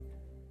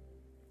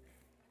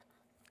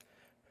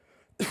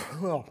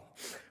Well,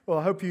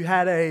 I hope you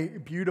had a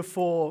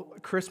beautiful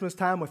Christmas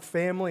time with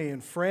family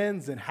and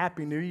friends, and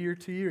Happy New Year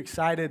to you.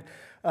 Excited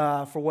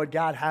for what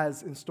God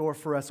has in store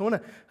for us. I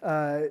want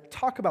to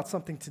talk about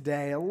something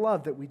today. I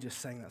love that we just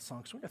sang that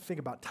song, so we're going to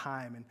think about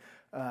time and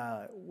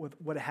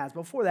what it has.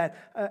 Before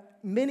that,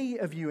 many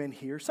of you in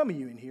here, some of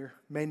you in here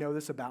may know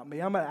this about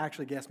me. I'm going to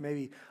actually guess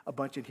maybe a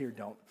bunch in here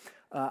don't.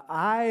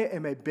 I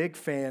am a big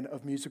fan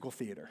of musical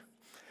theater.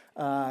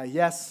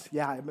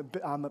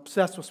 I'm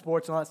obsessed with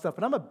sports and all that stuff,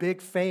 but I'm a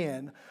big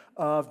fan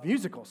of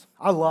musicals.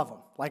 I love them.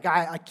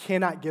 I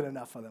cannot get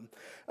enough of them.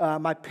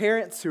 My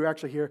parents, who are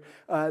actually here,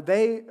 I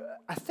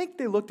think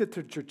they looked at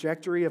the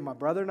trajectory of my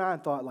brother and I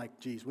and thought,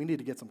 geez, we need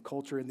to get some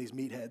culture in these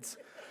meatheads.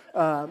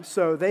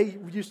 So they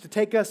used to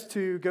take us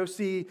to go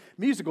see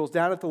musicals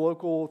down at the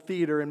local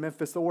theater in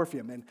Memphis, the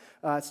Orpheum. And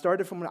it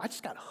started from when I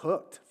just got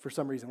hooked for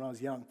some reason when I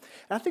was young.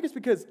 And I think it's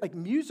because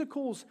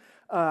musicals,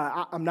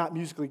 I'm not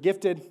musically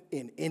gifted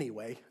in any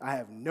way. I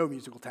have no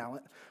musical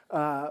talent.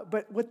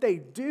 But what they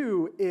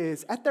do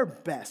is, at their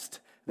best,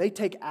 they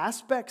take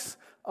aspects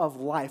of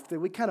life that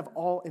we kind of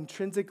all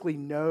intrinsically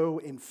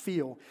know and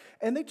feel,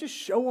 and they just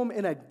show them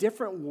in a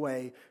different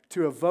way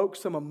to evoke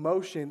some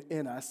emotion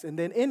in us, and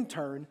then in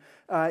turn,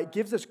 it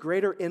gives us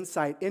greater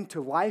insight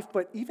into life,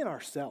 but even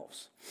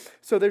ourselves.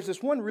 So there's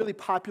this one really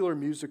popular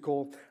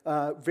musical,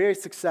 very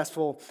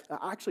successful.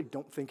 I actually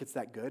don't think it's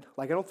that good.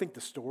 I don't think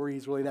the story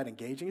is really that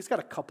engaging. It's got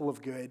a couple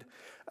of good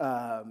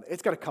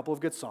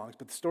songs,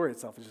 but the story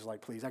itself is just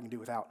please, I can do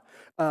without.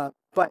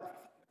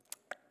 But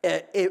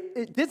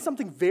it did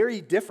something very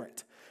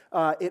different.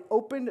 It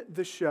opened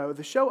the show.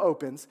 The show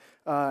opens,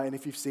 and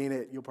if you've seen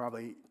it, you'll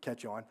probably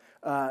catch on.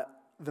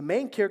 The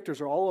main characters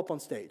are all up on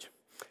stage,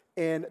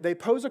 and they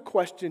pose a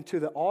question to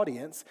the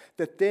audience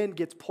that then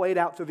gets played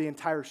out through the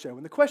entire show.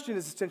 And the question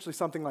is essentially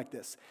something like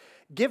this.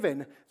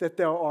 Given that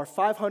there are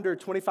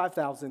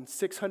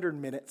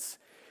 525,600 minutes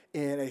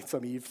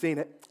some of you've seen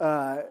it,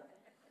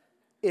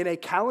 in a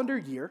calendar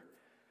year,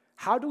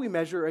 how do we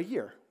measure a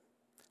year?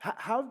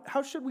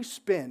 How should we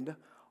spend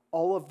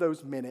all of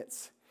those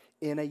minutes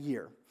in a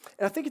year?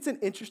 And I think it's an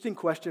interesting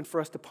question for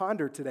us to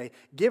ponder today,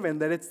 given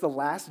that it's the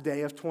last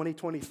day of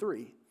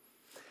 2023.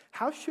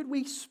 How should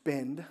we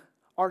spend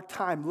our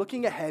time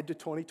looking ahead to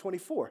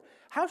 2024?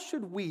 How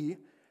should we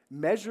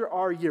measure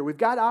our year? We've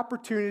got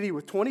opportunity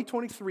with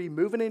 2023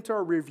 moving into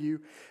our review,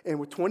 and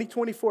with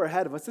 2024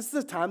 ahead of us. This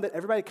is a time that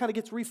everybody kind of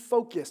gets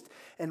refocused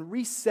and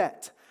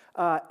reset.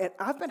 And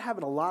I've been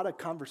having a lot of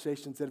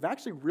conversations that have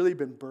actually really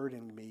been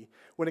burdening me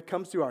when it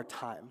comes to our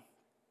time.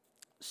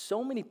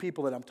 So many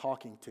people that I'm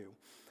talking to,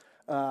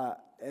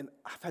 and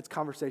I've had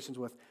conversations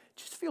with,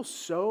 just feel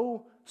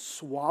so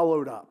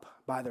swallowed up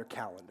by their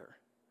calendar.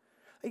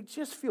 They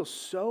just feel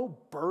so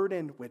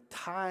burdened with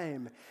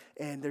time,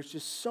 and there's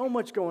just so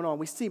much going on.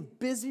 We seem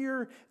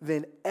busier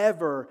than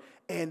ever,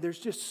 and there's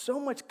just so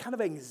much kind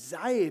of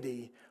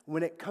anxiety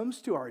when it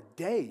comes to our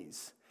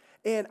days.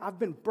 And I've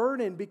been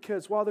burdened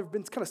because while there have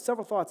been kind of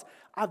several thoughts,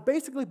 I've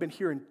basically been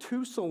hearing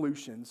two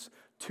solutions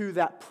to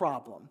that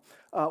problem.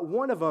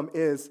 One of them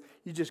is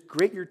you just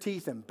grit your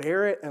teeth and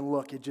bear it, and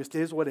look, it just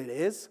is what it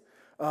is.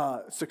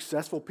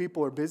 Successful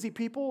people are busy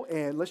people,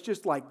 and let's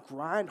just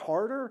grind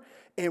harder,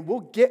 and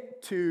we'll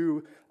get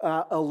to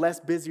a less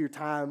busier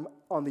time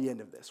on the end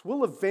of this.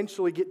 We'll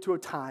eventually get to a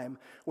time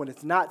when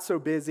it's not so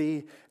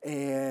busy,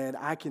 and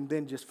I can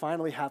then just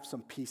finally have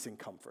some peace and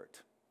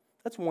comfort.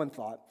 That's one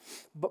thought.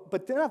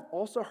 But then I've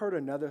also heard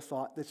another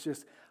thought that's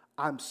just,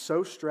 I'm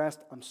so stressed,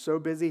 I'm so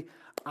busy,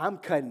 I'm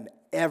cutting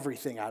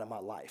everything out of my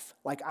life.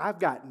 I've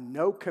got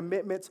no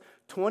commitments.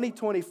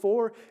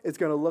 2024 is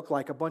going to look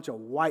like a bunch of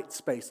white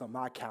space on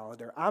my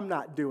calendar. I'm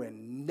not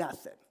doing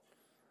nothing.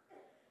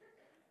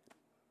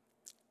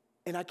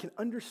 And I can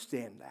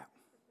understand that.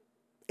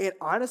 And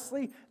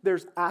honestly,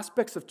 there's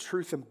aspects of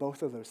truth in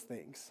both of those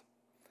things.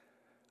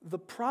 The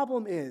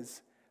problem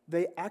is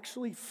they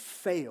actually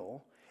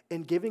fail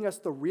in giving us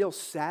the real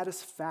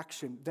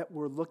satisfaction that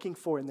we're looking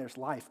for in this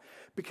life,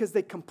 because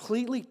they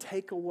completely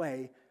take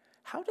away,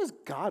 how does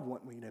God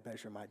want me to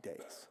measure my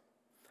days?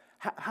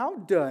 How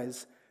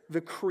does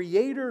the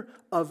creator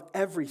of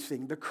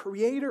everything, the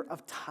creator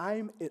of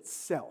time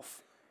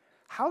itself,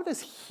 how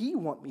does he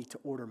want me to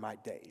order my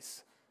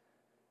days?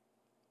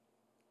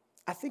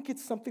 I think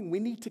it's something we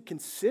need to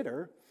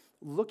consider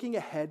looking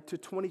ahead to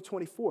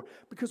 2024,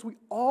 because we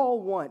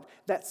all want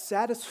that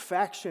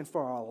satisfaction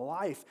for our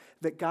life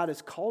that God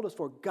has called us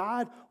for.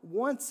 God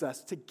wants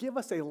us to give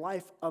us a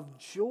life of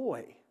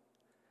joy.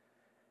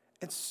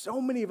 And so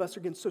many of us are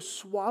getting so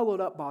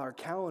swallowed up by our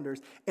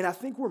calendars, and I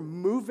think we're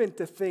moving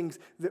to things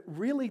that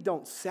really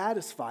don't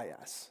satisfy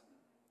us.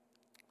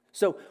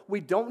 So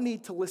we don't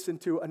need to listen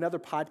to another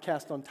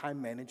podcast on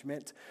time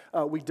management.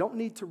 We don't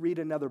need to read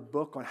another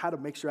book on how to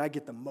make sure I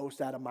get the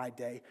most out of my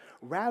day.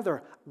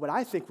 Rather, what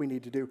I think we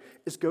need to do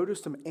is go to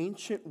some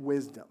ancient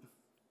wisdom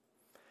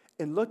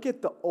and look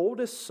at the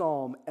oldest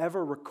psalm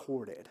ever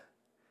recorded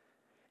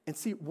and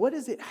see, what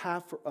does it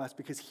have for us?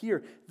 Because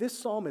here, this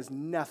psalm is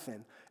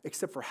nothing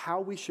except for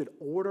how we should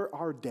order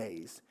our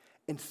days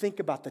and think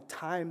about the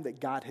time that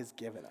God has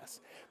given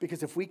us.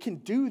 Because if we can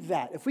do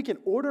that, if we can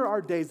order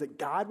our days that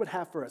God would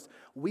have for us,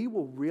 we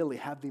will really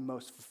have the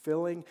most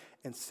fulfilling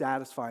and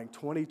satisfying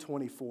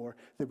 2024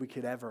 that we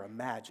could ever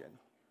imagine.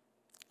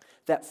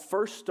 That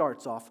first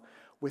starts off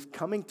with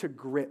coming to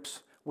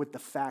grips with the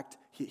fact,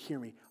 hear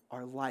me,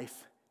 our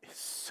life is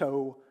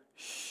so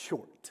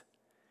short.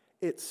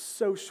 It's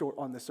so short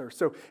on this earth.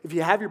 So if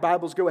you have your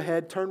Bibles, go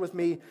ahead, turn with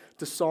me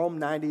to Psalm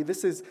 90.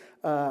 This is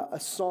a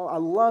psalm. I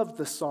love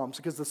the Psalms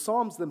because the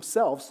Psalms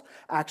themselves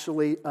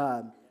actually,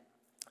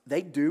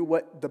 they do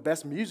what the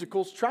best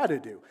musicals try to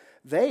do.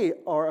 They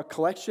are a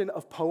collection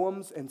of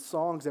poems and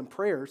songs and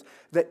prayers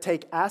that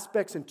take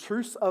aspects and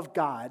truths of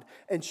God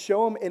and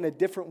show them in a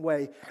different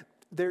way.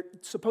 They're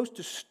supposed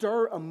to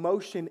stir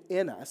emotion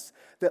in us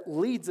that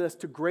leads us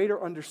to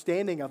greater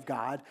understanding of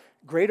God,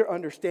 greater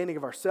understanding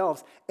of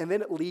ourselves, and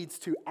then it leads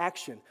to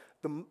action.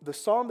 The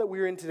psalm that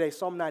we're in today,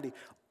 Psalm 90,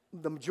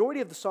 the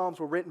majority of the psalms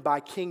were written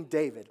by King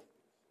David.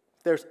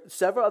 There's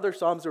several other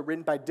psalms that are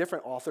written by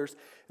different authors.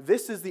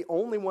 This is the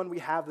only one we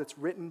have that's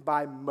written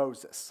by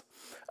Moses.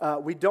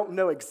 We don't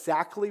know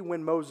exactly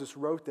when Moses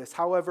wrote this.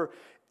 However,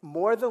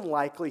 more than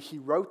likely, he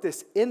wrote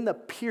this in the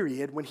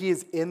period when he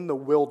is in the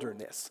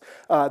wilderness.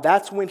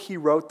 That's when he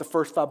wrote the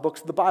first 5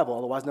 books of the Bible,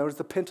 otherwise known as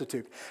the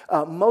Pentateuch.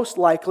 Most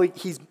likely,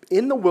 he's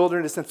in the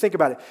wilderness, and think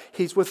about it.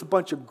 He's with a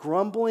bunch of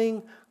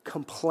grumbling,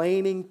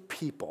 complaining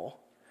people,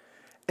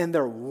 and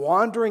they're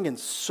wandering in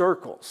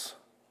circles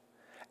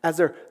as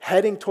they're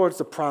heading towards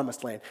the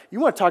promised land. You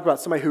want to talk about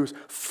somebody who's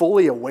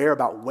fully aware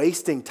about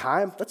wasting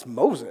time? That's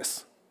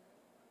Moses.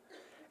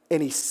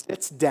 And he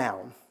sits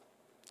down.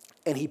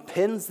 And he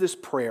pens this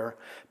prayer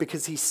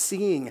because he's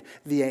seeing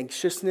the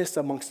anxiousness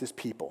amongst his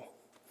people.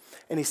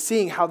 And he's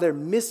seeing how they're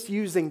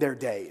misusing their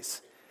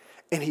days.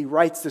 And he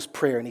writes this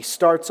prayer and he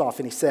starts off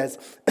and he says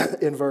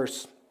in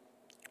verse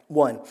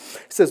 1, he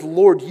says,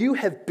 Lord, you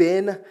have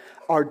been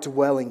our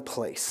dwelling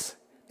place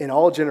in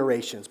all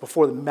generations.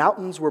 Before the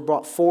mountains were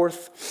brought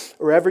forth,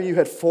 or ever you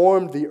had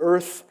formed the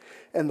earth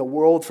and the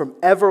world, from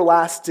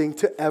everlasting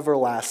to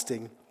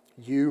everlasting,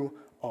 you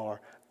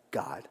are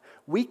God.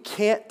 We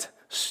can't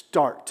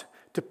start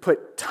to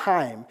put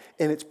time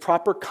in its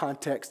proper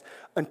context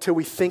until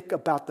we think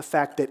about the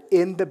fact that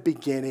in the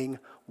beginning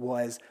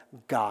was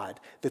God,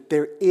 that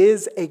there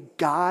is a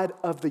God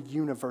of the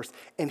universe,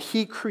 and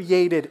He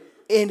created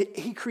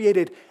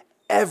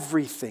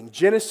everything.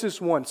 Genesis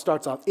 1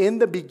 starts off, in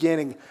the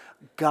beginning,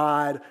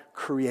 God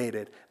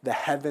created the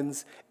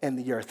heavens and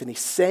the earth. And He's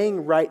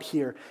saying right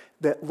here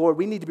that, Lord,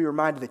 we need to be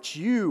reminded that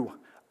you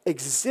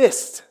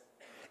exist.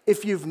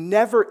 If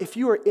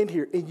you are in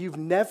here and you've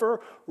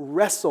never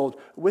wrestled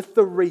with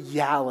the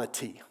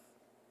reality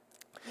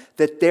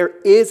that there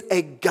is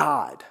a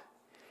God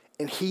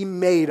and He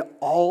made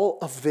all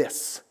of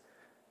this,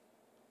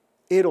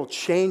 it'll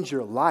change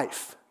your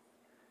life.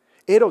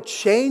 It'll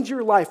change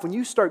your life when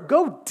you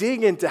go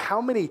dig into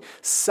how many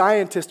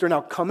scientists are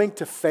now coming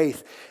to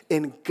faith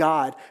in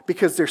God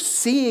because they're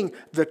seeing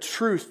the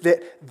truth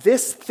that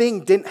this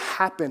thing didn't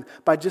happen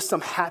by just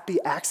some happy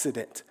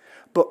accident,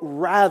 but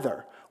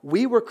rather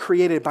we were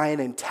created by an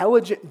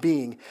intelligent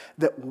being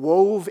that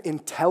wove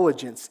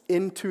intelligence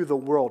into the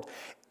world.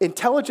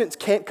 Intelligence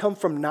can't come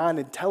from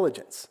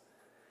non-intelligence.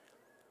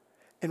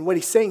 And what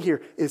he's saying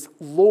here is,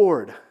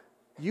 Lord,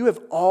 you have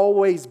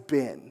always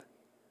been.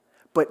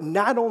 But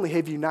not only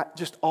have you not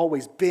just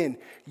always been,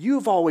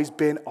 you've always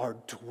been our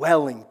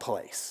dwelling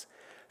place.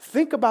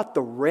 Think about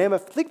the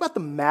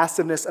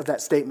massiveness of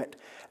that statement.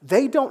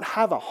 They don't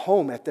have a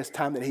home at this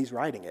time that he's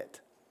writing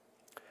it.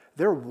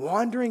 They're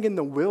wandering in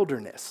the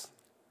wilderness.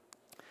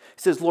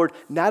 He says, Lord,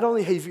 not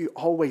only have you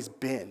always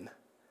been,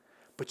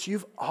 but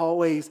you've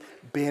always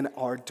been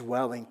our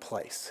dwelling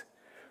place.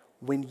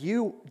 When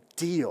you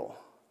deal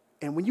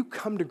and when you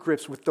come to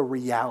grips with the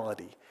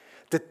reality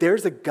that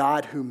there's a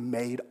God who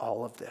made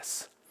all of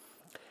this,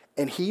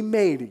 and He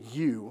made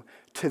you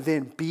to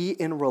then be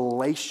in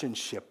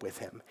relationship with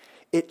Him,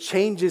 it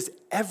changes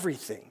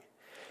everything.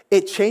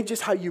 It changes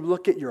how you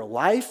look at your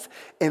life,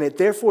 and it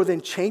therefore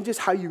then changes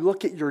how you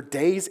look at your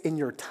days and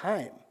your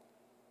time.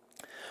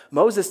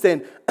 Moses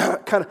then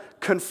kind of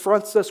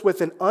confronts us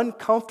with an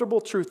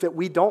uncomfortable truth that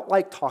we don't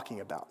like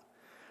talking about,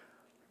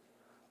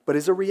 but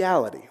is a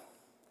reality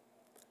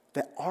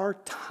that our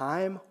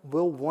time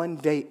will one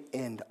day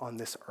end on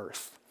this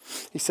earth.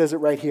 He says it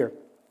right here.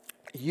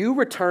 You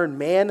return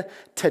man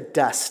to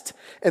dust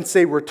and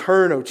say,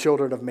 return, O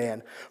children of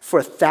man. For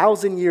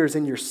 1,000 years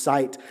in your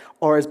sight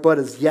are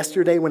as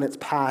yesterday when it's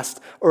past,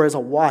 or as a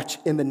watch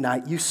in the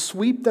night. You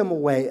sweep them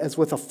away as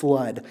with a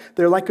flood.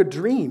 They're like a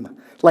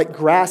dream, like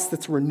grass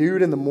that's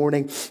renewed in the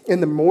morning. In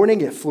the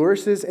morning it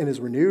flourishes and is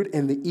renewed.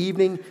 In the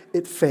evening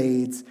it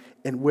fades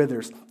and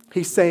withers.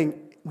 He's saying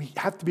we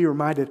have to be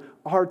reminded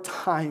our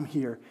time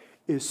here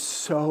is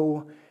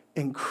so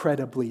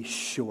incredibly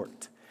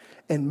short.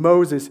 And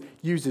Moses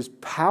uses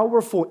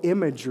powerful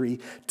imagery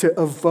to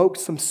evoke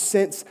some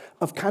sense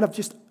of kind of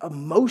just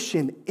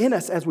emotion in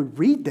us as we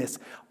read this.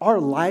 Our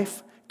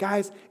life,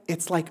 guys,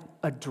 it's like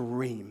a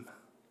dream.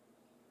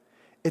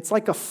 It's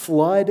like a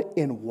flood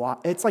in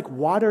water. It's like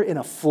water in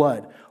a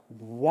flood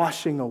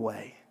washing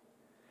away.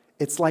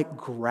 It's like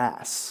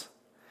grass.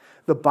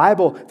 The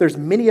Bible, there's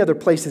many other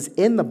places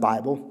in the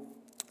Bible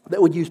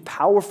that would use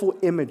powerful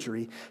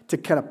imagery to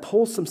kind of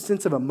pull some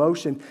sense of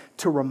emotion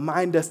to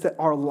remind us that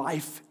our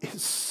life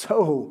is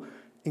so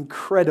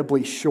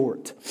incredibly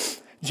short.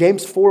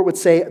 James 4 would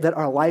say that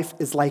our life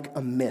is like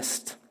a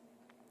mist.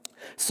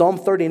 Psalm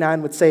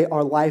 39 would say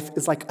our life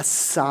is like a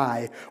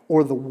sigh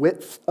or the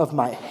width of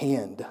my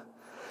hand.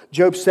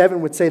 Job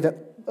 7 would say that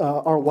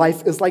our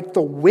life is like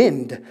the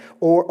wind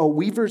or a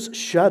weaver's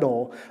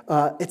shuttle.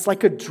 It's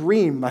like a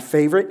dream, my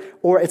favorite,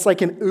 or it's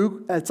like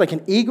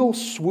an eagle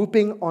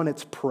swooping on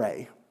its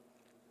prey.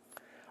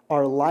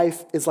 Our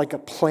life is like a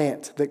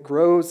plant that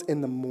grows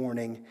in the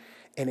morning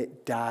and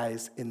it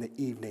dies in the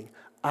evening.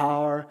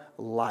 Our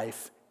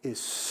life is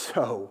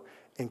so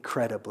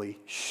incredibly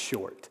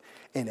short,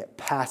 and it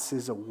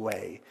passes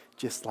away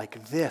just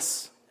like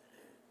this.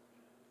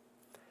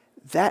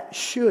 That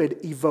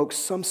should evoke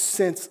some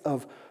sense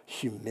of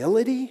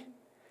humility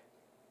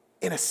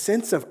and a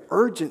sense of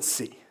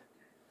urgency,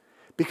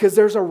 because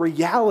there's a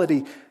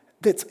reality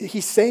that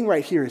he's saying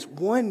right here is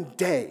one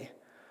day,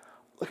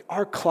 look,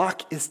 our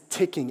clock is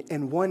ticking,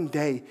 and one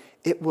day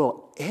it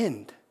will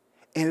end,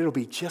 and it'll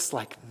be just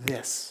like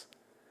this.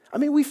 I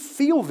mean, we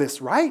feel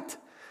this, right?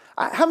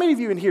 How many of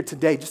you in here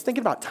today, just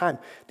thinking about time,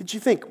 did you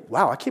think,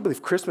 wow, I can't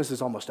believe Christmas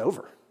is almost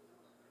over?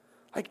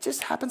 Like, it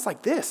just happens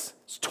like this.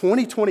 It's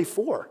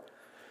 2024.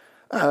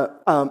 Okay,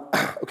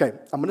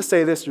 I'm going to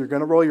say this. You're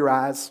going to roll your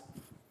eyes.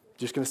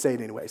 Just going to say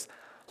it anyways.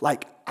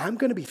 Like, I'm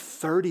going to be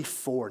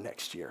 34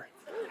 next year.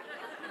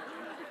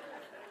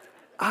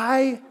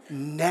 I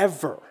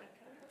never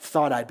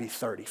thought I'd be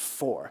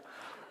 34.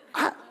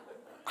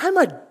 I'm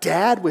a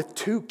dad with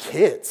 2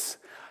 kids,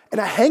 and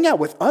I hang out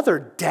with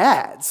other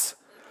dads.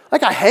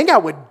 Like, I hang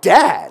out with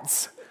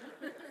dads.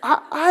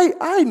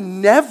 I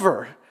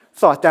never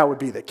thought that would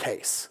be the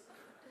case.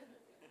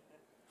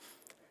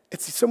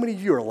 It's so many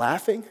of you are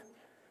laughing.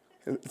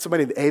 And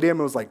somebody at 8 a.m.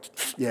 was like,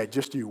 yeah,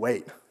 just you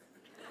wait.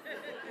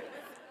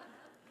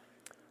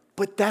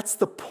 But that's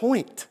the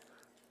point.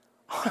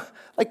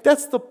 Like,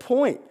 that's the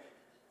point.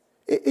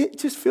 It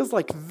just feels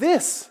like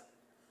this.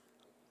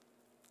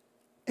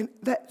 And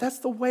that's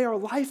the way our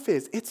life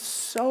is. It's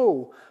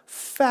so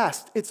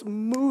fast. It's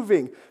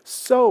moving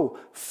so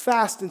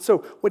fast. And so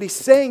what he's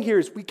saying here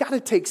is we got to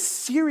take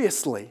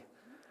seriously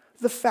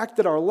the fact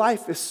that our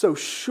life is so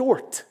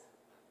short.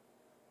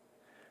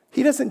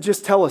 He doesn't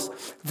just tell us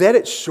that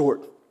it's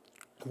short.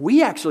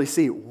 We actually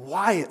see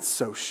why it's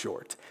so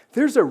short.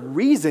 There's a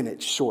reason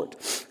it's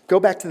short. Go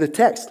back to the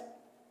text.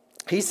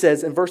 He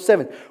says in verse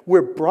 7,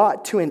 we're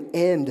brought to an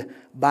end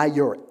by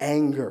your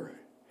anger,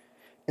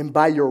 and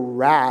by your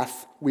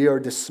wrath we are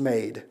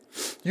dismayed.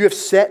 You have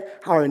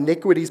set our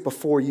iniquities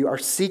before you, our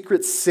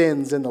secret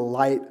sins in the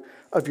light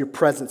of your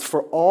presence.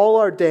 For all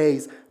our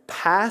days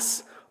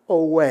pass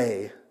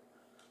away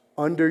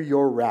under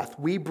your wrath.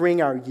 We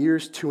bring our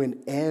years to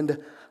an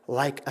end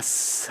like a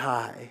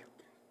sigh.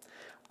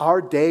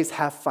 Our days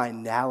have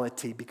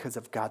finality because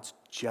of God's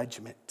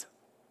judgment.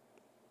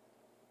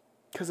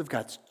 Because of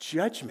God's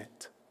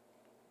judgment.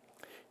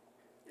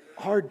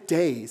 Our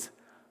days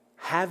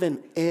have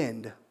an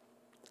end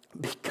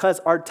because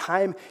our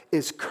time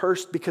is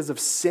cursed because of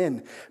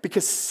sin.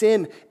 Because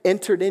sin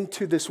entered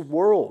into this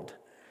world.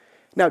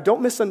 Now,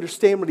 don't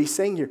misunderstand what he's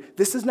saying here.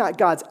 This is not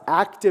God's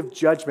active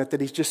judgment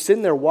that he's just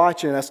sitting there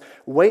watching us,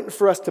 waiting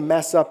for us to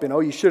mess up and, oh,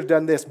 you should have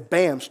done this,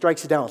 bam,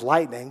 strikes you down with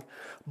lightning.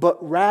 But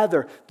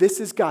rather, this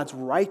is God's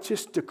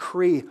righteous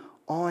decree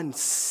on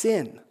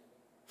sin.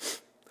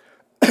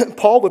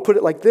 Paul would put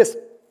it like this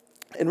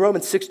in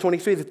Romans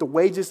 6:23, that the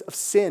wages of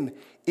sin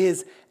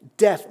is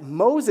death.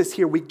 Moses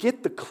here, we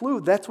get the clue.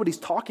 That's what he's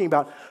talking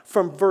about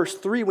from verse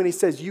 3 when he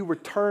says, you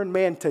return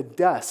man to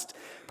dust.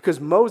 Because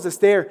Moses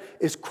there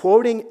is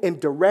quoting and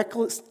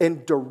directly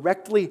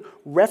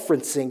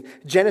referencing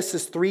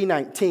Genesis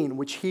 3:19,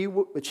 which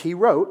he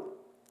wrote,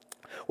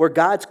 where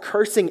God's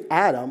cursing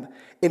Adam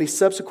and he's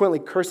subsequently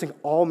cursing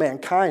all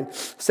mankind,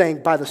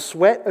 saying, by the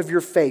sweat of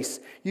your face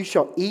you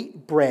shall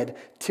eat bread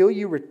till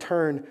you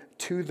return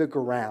to the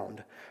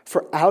ground.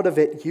 For out of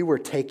it you were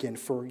taken,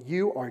 for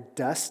you are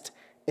dust,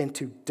 and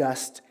to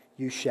dust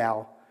you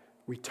shall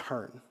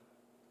return.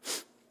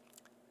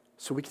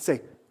 So we can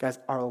say, guys,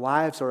 our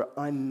lives are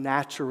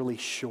unnaturally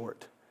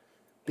short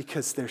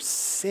because there's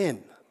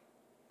sin.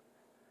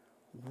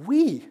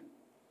 We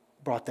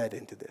brought that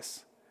into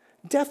this.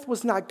 Death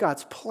was not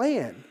God's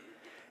plan.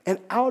 And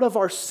out of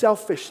our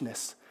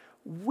selfishness,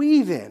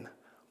 we then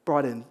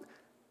brought in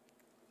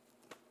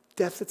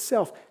death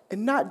itself.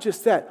 And not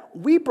just that,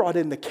 we brought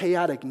in the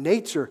chaotic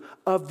nature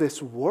of this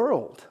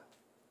world.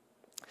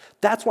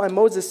 That's why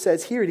Moses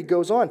says here, he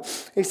goes on,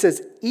 he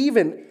says,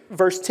 even,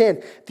 verse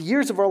 10, the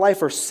years of our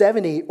life are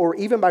 70, or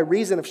even by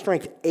reason of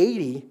strength,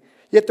 80,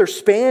 yet their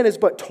span is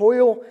but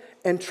toil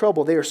and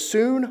trouble. They are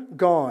soon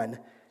gone,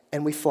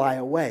 and we fly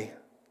away.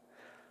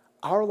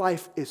 Our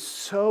life is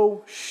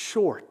so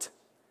short.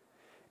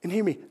 And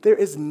hear me, there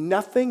is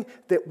nothing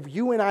that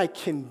you and I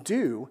can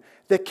do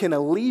that can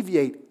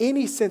alleviate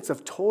any sense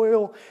of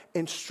toil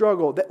and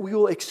struggle that we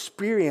will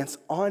experience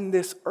on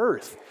this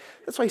earth.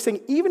 That's why he's saying,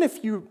 even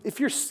if you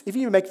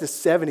make this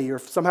 70, or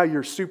if somehow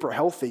you're super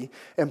healthy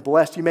and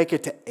blessed, you make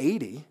it to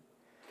 80,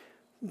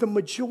 the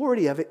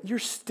majority of it, you're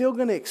still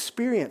going to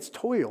experience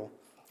toil.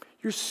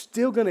 You're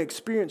still going to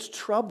experience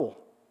trouble.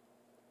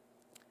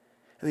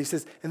 And he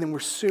says, and then we're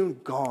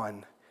soon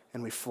gone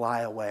and we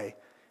fly away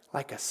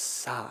like a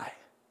sigh.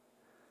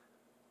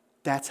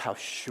 That's how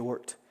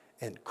short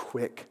and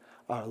quick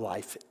our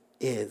life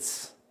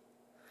is.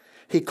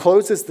 He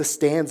closes the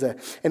stanza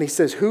and he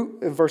says,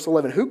 in verse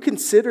 11, who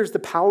considers the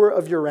power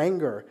of your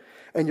anger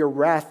and your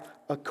wrath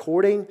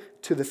according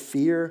to the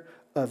fear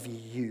of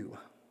you?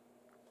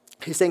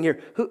 He's saying here,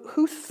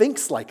 who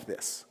thinks like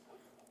this?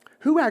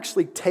 Who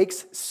actually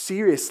takes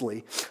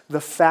seriously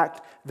the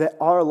fact that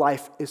our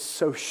life is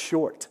so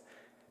short?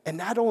 And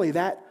not only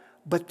that,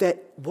 but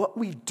that what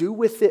we do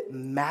with it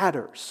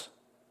matters.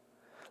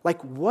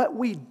 Like what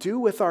we do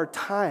with our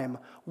time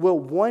will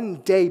one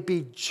day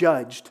be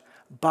judged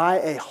by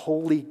a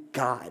holy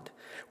God.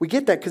 We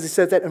get that because he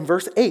says that in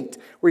verse 8,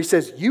 where he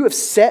says, you have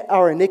set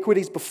our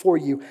iniquities before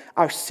you,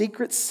 our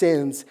secret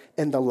sins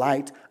in the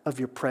light of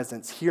your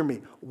presence. Hear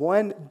me,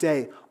 one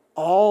day,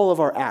 all of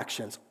our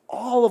actions,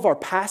 all of our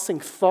passing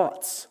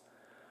thoughts,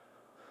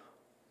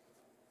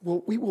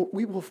 we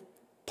will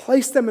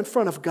place them in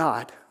front of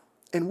God,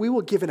 and we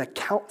will give an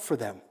account for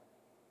them.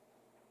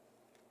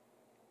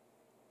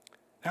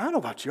 Now, I don't know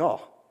about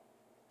y'all,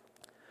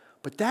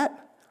 but I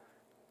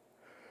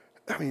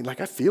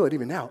feel it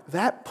even now.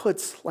 That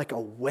puts like a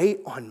weight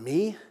on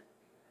me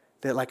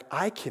that like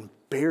I can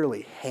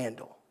barely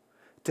handle.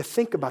 To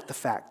think about the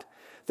fact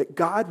that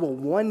God will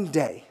one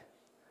day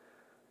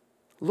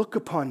look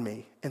upon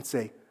me and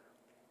say,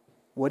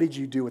 what did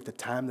you do with the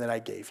time that I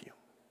gave you?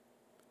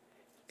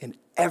 And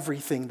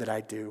everything that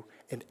I do,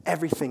 and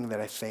everything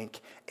that I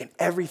think, and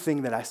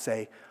everything that I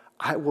say,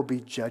 I will be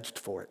judged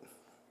for it.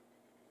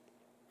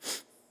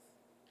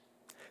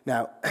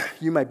 Now,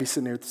 you might be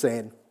sitting there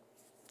saying,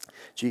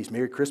 geez,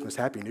 Merry Christmas,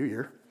 Happy New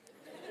Year.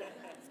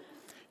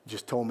 You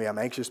just told me I'm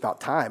anxious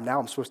about time.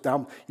 Now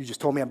you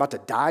just told me I'm about to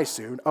die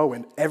soon. Oh,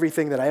 and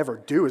everything that I ever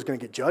do is going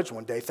to get judged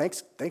one day.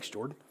 Thanks,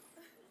 Jordan.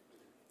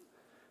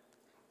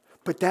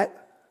 But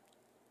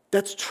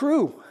that's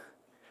true,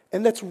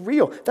 and that's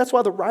real. That's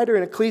why the writer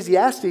in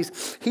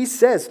Ecclesiastes, he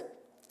says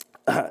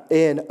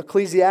in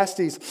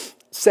Ecclesiastes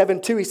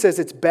 7:2, he says,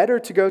 it's better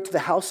to go to the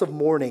house of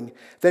mourning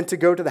than to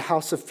go to the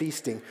house of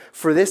feasting,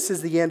 for this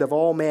is the end of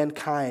all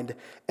mankind,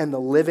 and the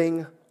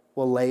living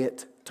will lay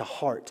it to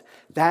heart.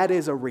 That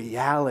is a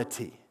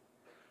reality.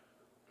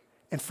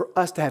 And for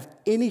us to have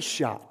any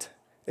shot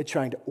at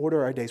trying to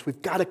order our days,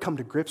 we've got to come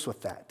to grips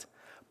with that.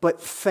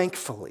 But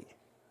thankfully,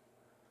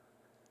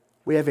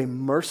 we have a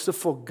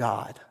merciful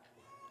God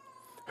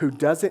who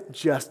doesn't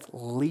just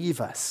leave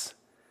us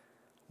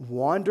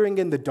wandering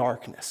in the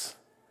darkness,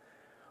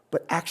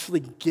 but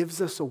actually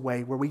gives us a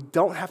way where we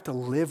don't have to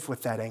live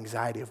with that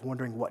anxiety of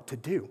wondering what to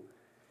do.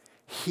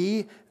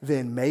 He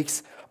then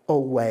makes a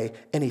way,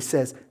 and he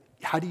says,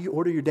 how do you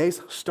order your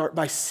days? Start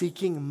by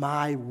seeking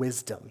my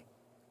wisdom.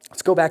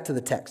 Let's go back to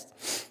the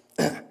text.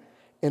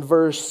 In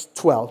verse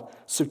 12,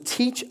 so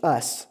teach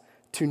us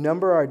to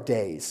number our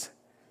days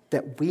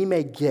that we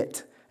may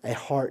get a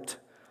heart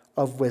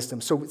of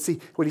wisdom. So see,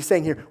 what he's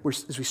saying here,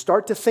 as we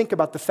start to think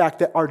about the fact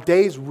that our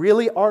days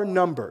really are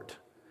numbered,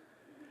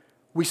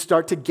 we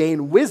start to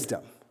gain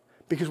wisdom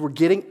because we're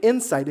getting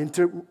insight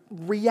into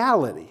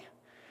reality.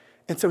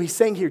 And so he's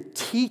saying here,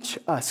 teach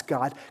us,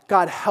 God.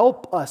 God,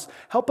 help us.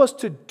 Help us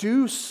to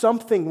do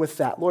something with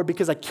that, Lord,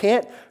 because I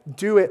can't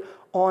do it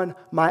on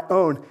my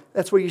own.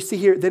 That's what you see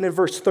here. Then in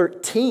verse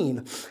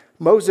 13,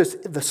 Moses,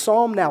 the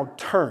psalm now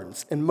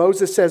turns, and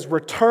Moses says,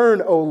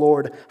 return, O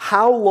Lord,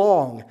 how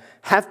long?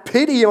 Have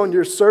pity on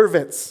your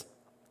servants.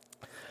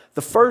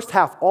 The first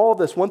half, all of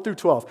this, 1 through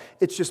 12,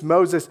 it's just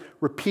Moses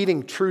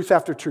repeating truth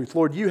after truth.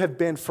 Lord, you have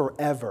been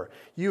forever.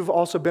 You've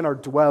also been our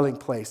dwelling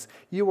place.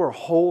 You are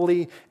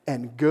holy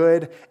and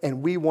good,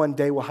 and we one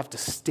day will have to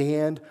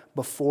stand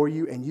before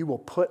you, and you will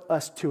put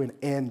us to an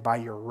end by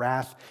your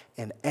wrath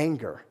and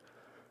anger.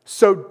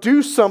 So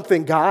do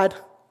something, God,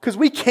 because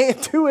we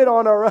can't do it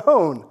on our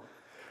own.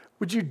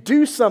 Would you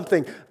do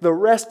something? The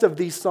rest of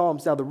these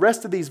Psalms, now the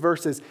rest of these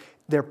verses,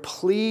 they're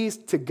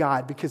pleased to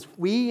God because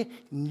we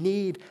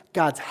need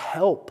God's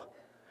help.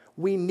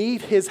 We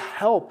need his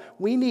help.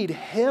 We need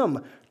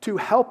him to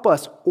help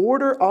us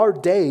order our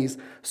days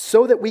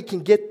so that we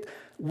can get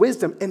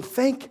wisdom. And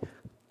thank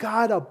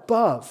God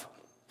above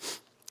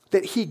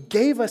that he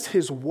gave us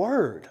his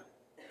word.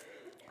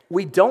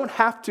 We don't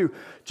have to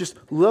just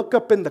look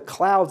up in the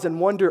clouds and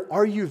wonder,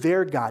 are you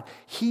there, God?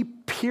 He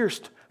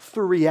pierced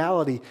through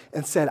reality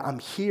and said, I'm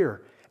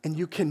here, and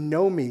you can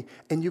know me,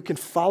 and you can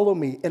follow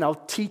me, and I'll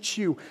teach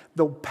you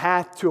the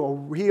path to a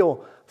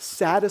real,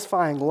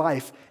 satisfying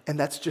life, and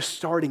that's just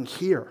starting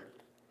here.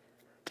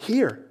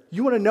 Here.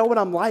 You want to know what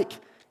I'm like?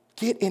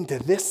 Get into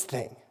this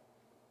thing.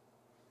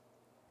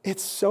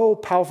 It's so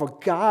powerful.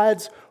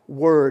 God's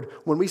word,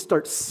 when we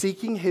start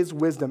seeking his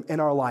wisdom in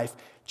our life,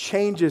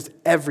 changes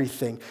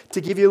everything.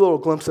 To give you a little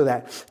glimpse of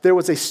that, there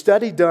was a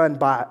study done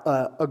by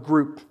a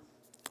group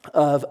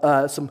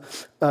of some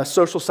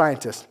social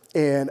scientists,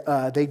 and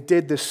they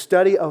did this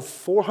study of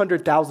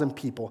 400,000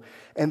 people,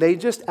 and they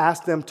just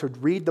asked them to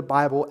read the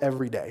Bible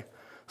every day.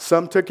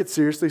 Some took it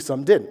seriously,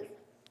 some didn't.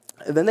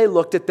 And then they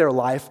looked at their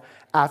life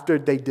after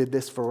they did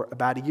this for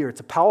about a year. It's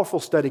a powerful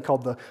study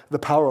called the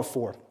Power of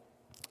Four.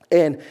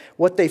 And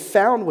what they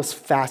found was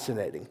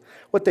fascinating.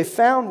 What they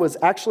found was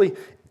actually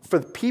for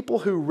the people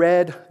who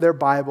read their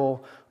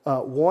Bible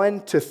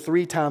 1 to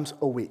 3 times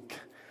a week,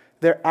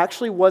 there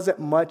actually wasn't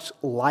much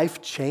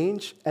life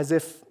change as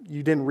if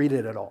you didn't read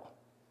it at all.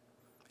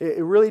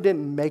 It really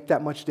didn't make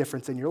that much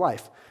difference in your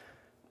life.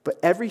 But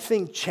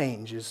everything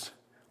changes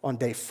on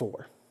day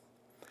 4.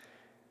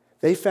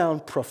 They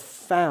found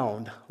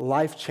profound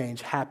life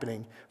change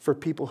happening for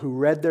people who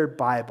read their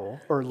Bible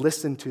or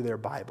listened to their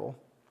Bible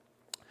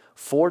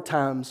 4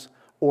 times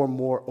or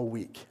more a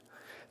week.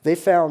 They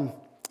found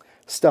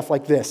stuff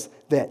like this,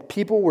 that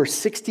people were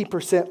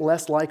 60%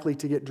 less likely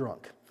to get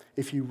drunk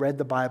if you read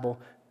the Bible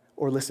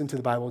or listened to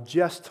the Bible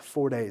just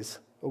 4 days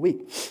a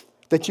week.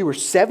 That you were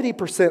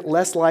 70%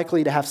 less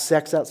likely to have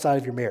sex outside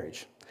of your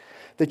marriage.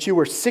 That you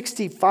were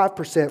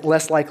 65%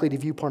 less likely to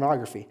view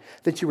pornography.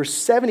 That you were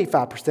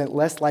 75%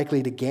 less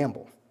likely to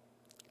gamble.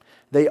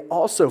 They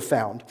also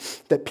found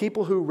that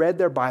people who read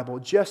their Bible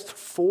just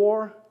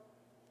 4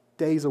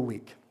 days a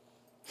week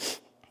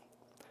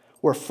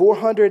were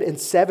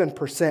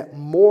 407%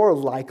 more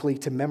likely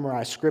to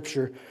memorize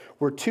Scripture,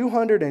 were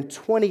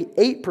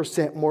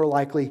 228% more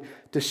likely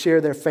to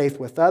share their faith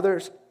with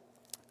others,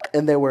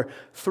 and they were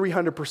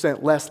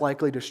 300% less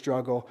likely to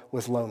struggle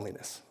with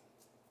loneliness.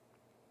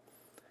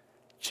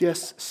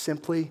 Just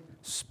simply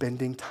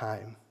spending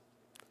time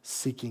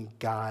seeking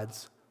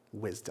God's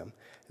wisdom.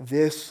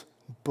 This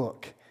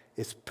book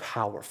is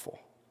powerful.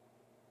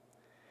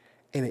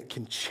 And it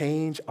can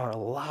change our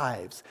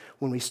lives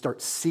when we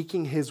start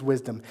seeking his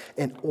wisdom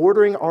and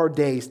ordering our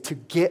days to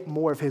get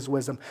more of his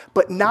wisdom.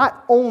 But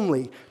not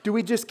only do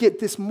we just get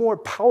this more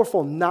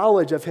powerful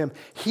knowledge of him,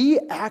 he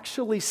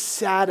actually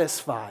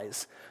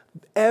satisfies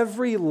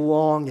every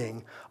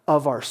longing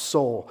of our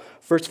soul.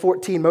 Verse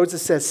 14,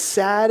 Moses says,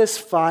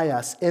 "Satisfy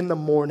us in the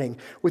morning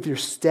with your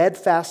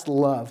steadfast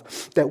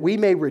love, that we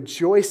may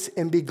rejoice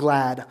and be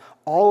glad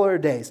all our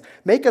days.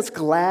 Make us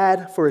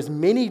glad for as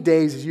many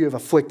days as you have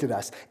afflicted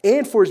us,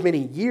 and for as many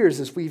years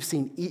as we've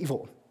seen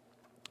evil."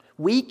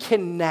 We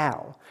can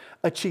now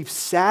achieve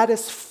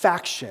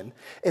satisfaction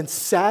and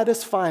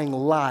satisfying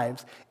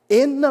lives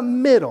in the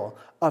middle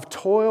of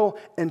toil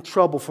and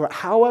trouble for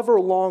however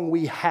long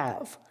we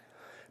have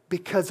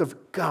because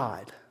of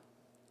God.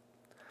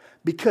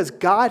 Because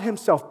God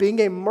himself,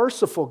 being a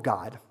merciful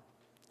God,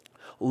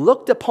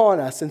 looked upon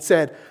us and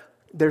said,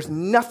 there's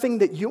nothing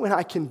that you and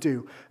I can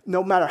do.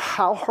 No matter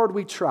how hard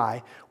we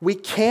try, we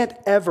can't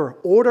ever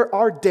order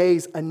our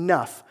days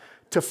enough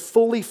to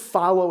fully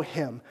follow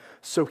him.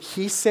 So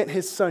he sent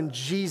his son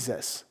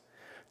Jesus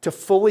to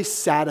fully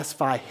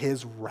satisfy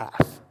his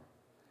wrath.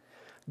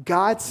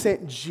 God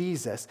sent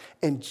Jesus,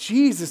 and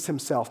Jesus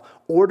himself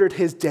ordered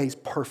his days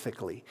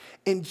perfectly.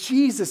 And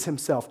Jesus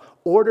himself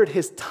ordered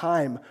his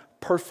time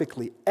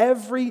perfectly.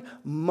 Every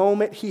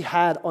moment he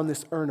had on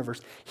this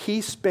universe,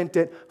 he spent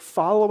it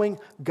following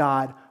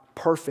God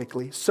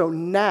perfectly. So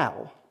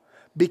now,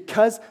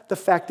 because the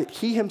fact that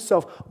he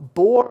himself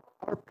bore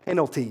our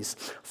penalties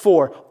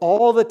for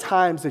all the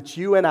times that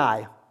you and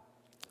I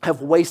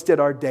have wasted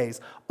our days,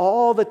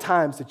 all the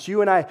times that you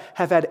and I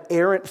have had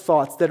errant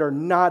thoughts that are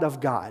not of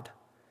God,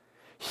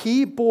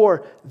 he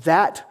bore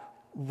that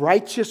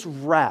righteous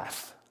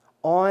wrath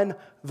on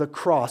the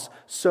cross,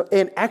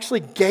 and actually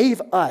gave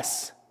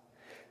us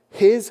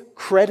his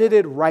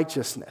credited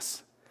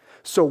righteousness.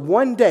 So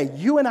one day,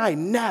 you and I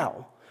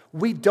now,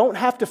 we don't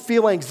have to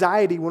feel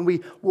anxiety when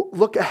we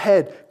look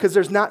ahead because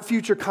there's not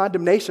future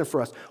condemnation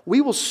for us. We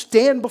will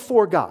stand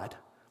before God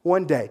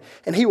one day,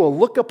 and he will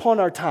look upon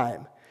our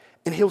time,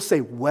 and he'll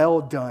say, "Well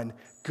done,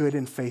 good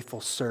and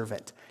faithful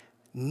servant."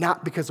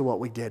 Not because of what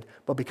we did,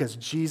 but because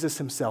Jesus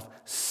himself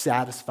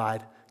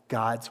satisfied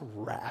God's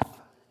wrath.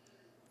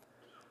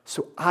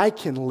 So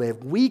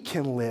we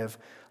can live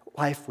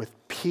life with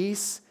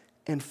peace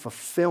and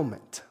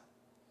fulfillment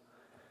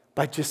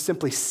by just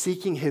simply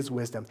seeking his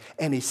wisdom,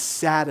 and he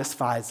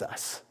satisfies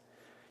us.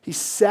 He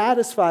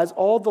satisfies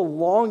all the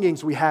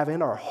longings we have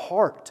in our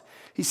heart.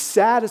 He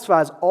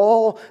satisfies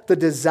all the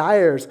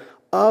desires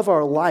of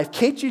our life.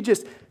 Can't you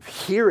just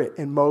hear it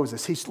in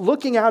Moses? He's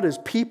looking out his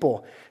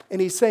people, and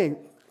he's saying,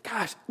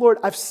 "Gosh, Lord,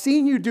 I've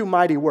seen you do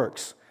mighty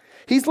works."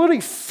 He's literally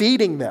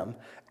feeding them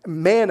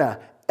manna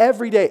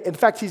every day. In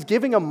fact, he's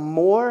giving them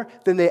more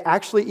than they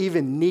actually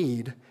even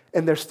need,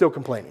 and they're still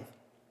complaining.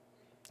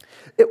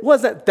 It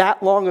wasn't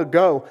that long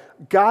ago,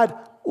 God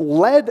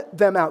led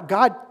them out.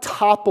 God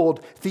toppled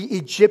the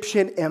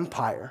Egyptian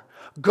empire.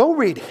 Go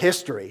read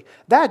history.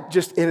 That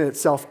just in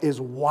itself is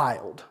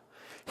wild.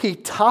 He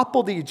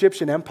toppled the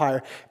Egyptian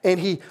empire, and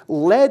he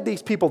led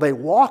these people. They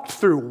walked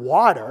through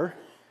water,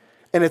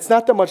 and it's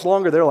not that much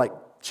longer. They're like,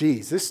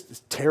 geez, this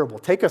is terrible.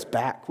 Take us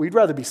back. We'd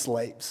rather be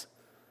slaves.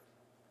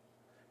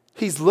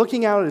 He's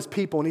looking out at his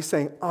people, and he's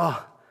saying,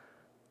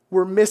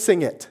 we're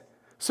missing it.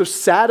 So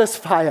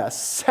satisfy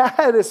us.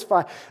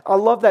 Satisfy. I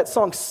love that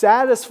song,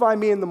 satisfy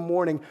me in the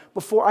morning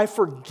before I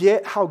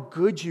forget how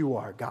good you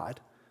are, God.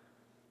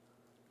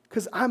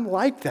 Because I'm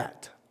like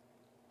that.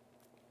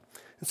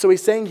 And so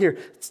he's saying here,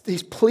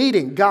 he's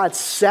pleading, God,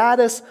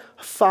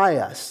 satisfy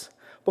us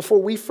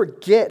before we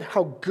forget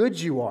how good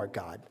you are,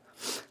 God.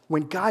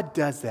 When God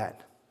does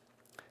that,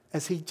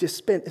 as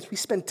we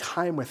spend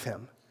time with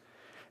him,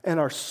 and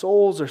our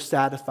souls are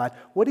satisfied,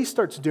 what he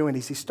starts doing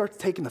is he starts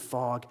taking the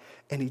fog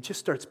and he just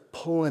starts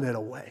pulling it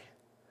away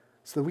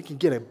so that we can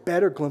get a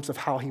better glimpse of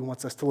how he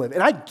wants us to live.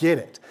 And I get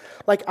it.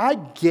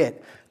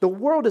 The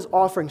world is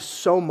offering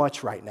so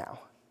much right now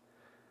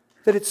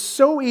that it's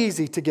so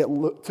easy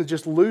to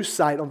just lose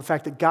sight on the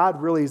fact that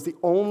God really is the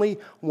only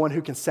one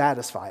who can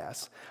satisfy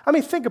us. I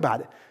mean, think about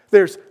it.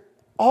 There's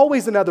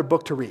always another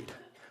book to read.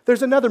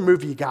 There's another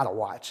movie you got to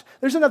watch.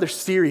 There's another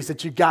series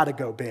that you got to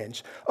go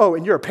binge. Oh,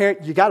 and you're a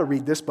parent, you got to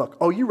read this book.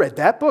 Oh, you read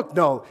that book?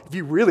 No, if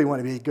you really want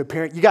to be a good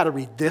parent, you got to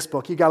read this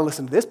book. You got to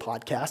listen to this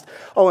podcast.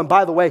 Oh, and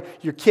by the way,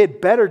 your kid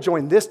better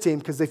join this team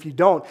because if you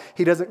don't,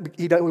 he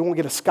won't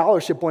get a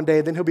scholarship one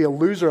day. Then he'll be a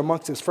loser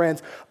amongst his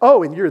friends.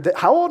 Oh, and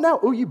how old now?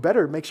 Oh, you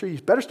better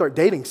start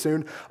dating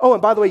soon. Oh,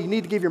 and by the way, you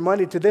need to give your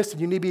money to this,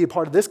 and you need to be a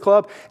part of this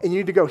club, and you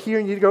need to go here,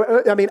 and you need to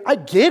go. I mean, I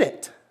get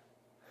it.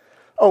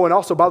 Oh, and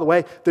also, by the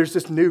way, there's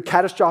this new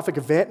catastrophic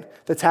event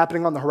that's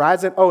happening on the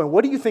horizon. Oh, and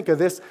what do you think of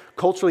this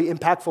culturally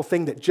impactful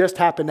thing that just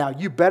happened now?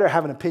 You better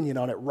have an opinion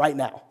on it right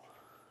now.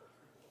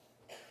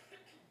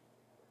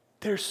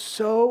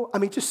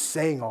 Just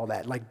saying all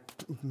that,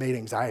 made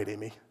anxiety in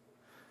me.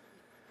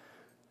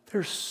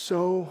 There's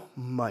so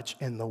much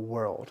in the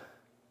world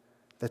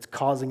that's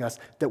causing us,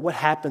 that what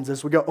happens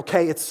is we go,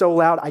 okay, it's so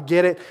loud, I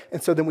get it.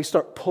 And so then we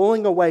start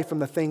pulling away from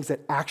the things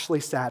that actually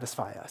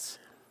satisfy us.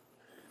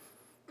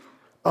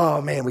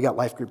 Oh, man, we got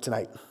life group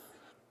tonight.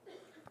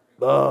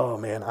 Oh,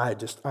 man, I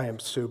am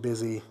so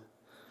busy.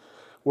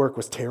 Work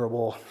was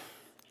terrible.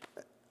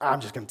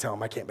 I'm just going to tell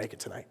them I can't make it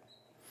tonight.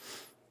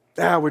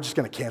 We're just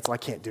going to cancel. I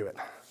can't do it.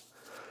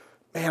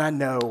 Man, I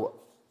know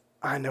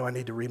I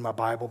need to read my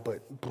Bible,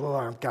 but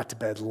I got to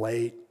bed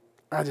late.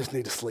 I just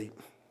need to sleep.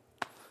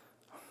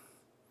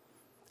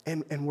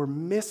 And we're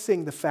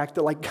missing the fact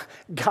that,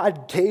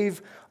 God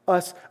gave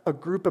us a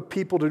group of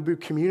people to do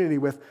community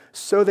with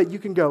so that you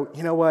can go,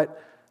 you know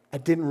what? I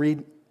didn't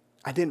read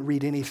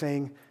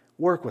anything.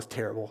 Work was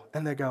terrible.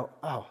 And they go,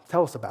 oh,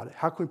 tell us about it.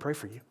 How can we pray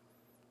for you?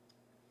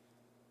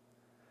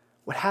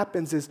 What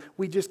happens is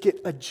we just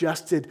get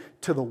adjusted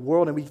to the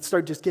world and we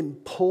start just getting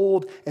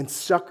pulled and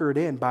suckered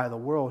in by the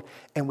world,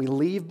 and we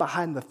leave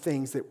behind the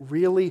things that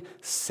really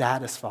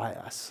satisfy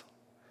us.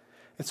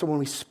 And so when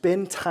we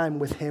spend time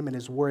with him and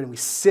his word and we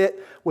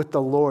sit with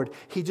the Lord,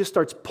 he just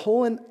starts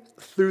pulling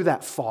through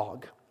that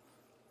fog,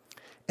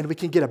 and we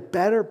can get a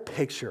better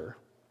picture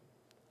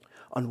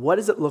on what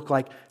does it look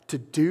like to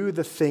do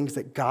the things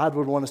that God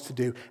would want us to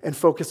do and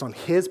focus on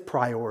his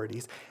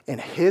priorities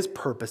and his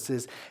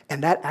purposes,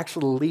 and that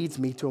actually leads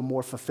me to a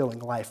more fulfilling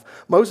life.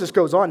 Moses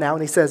goes on now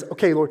and he says,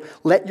 okay, Lord,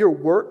 let your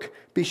work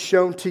be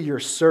shown to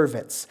your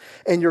servants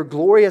and your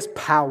glorious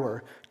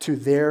power to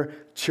their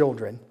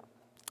children.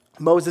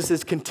 Moses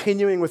is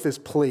continuing with his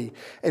plea,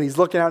 and he's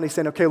looking out and he's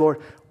saying, okay,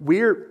 Lord,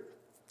 we're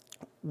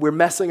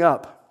messing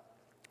up.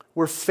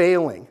 We're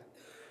failing.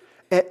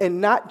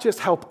 And not just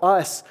help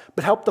us,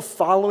 but help the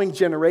following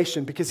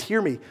generation. Because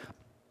hear me,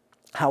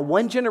 how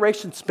one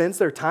generation spends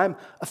their time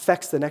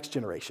affects the next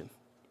generation.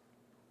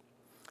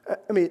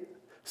 I mean,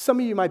 some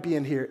of you might be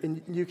in here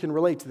and you can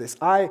relate to this.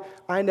 I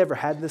never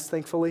had this,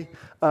 thankfully.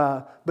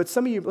 But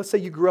some of you, let's say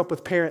you grew up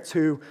with parents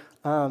who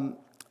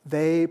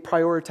they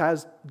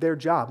prioritized their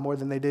job more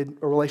than they did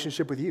a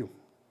relationship with you.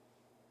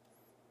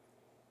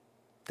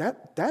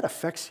 That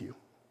affects you.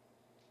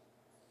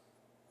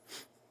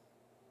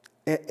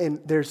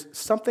 And there's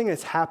something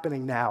that's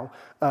happening now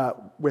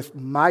with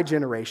my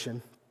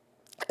generation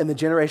and the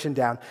generation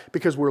down,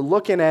 because we're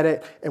looking at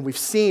it and we've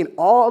seen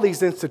all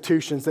these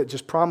institutions that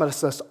just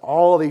promise us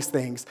all these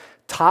things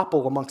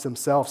topple amongst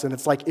themselves. And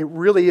it's like, it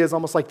really is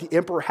almost like the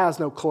emperor has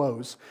no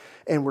clothes.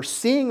 And we're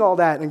seeing all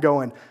that and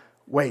going,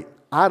 wait,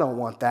 I don't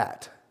want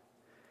that.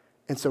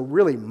 And so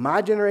really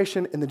my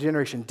generation and the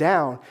generation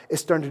down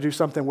is starting to do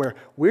something where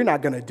we're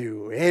not going to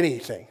do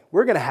anything.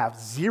 We're going to have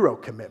zero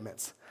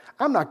commitments.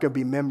 I'm not going to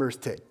be members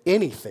to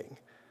anything.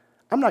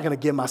 I'm not going to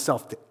give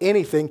myself to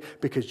anything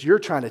because you're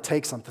trying to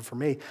take something from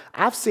me.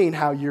 I've seen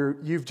how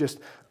you've just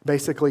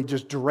basically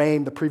just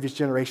drained the previous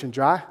generation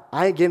dry.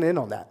 I ain't getting in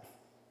on that.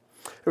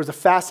 There was a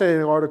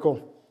fascinating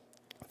article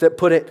that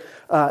put it,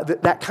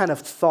 that kind of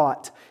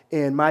thought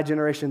in my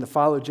generation, the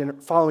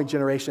following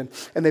generation,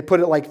 and they put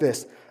it like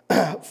this.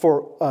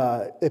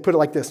 They put it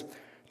like this: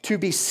 to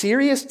be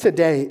serious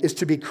today is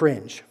to be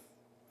cringe.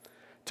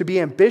 To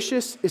be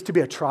ambitious is to be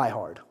a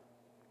tryhard.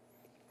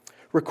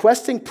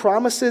 Requesting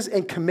promises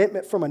and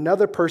commitment from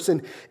another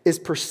person is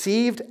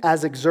perceived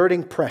as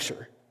exerting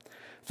pressure.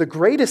 The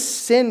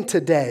greatest sin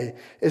today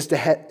is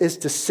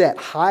to set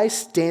high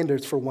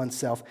standards for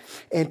oneself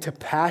and to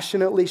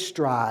passionately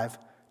strive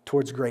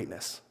towards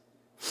greatness.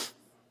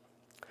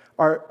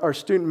 Our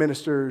student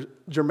minister,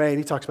 Jermaine,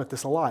 he talks about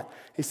this a lot.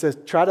 He says,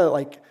 try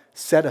to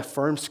set a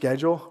firm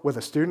schedule with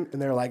a student,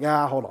 and they're like,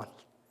 hold on.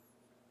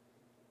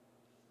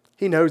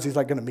 He knows he's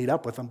going to meet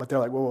up with them, but they're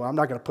like, whoa, I'm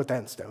not going to put that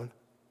in stone.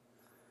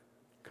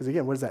 Because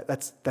again, what is that?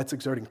 That's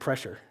exerting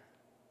pressure.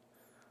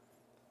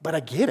 But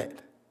I get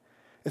it.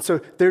 And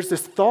so there's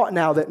this thought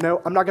now that,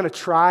 no, I'm not going to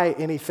try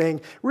anything.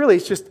 Really,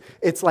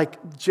 it's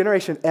like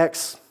Generation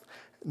X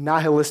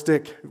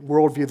nihilistic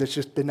worldview that's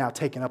just been now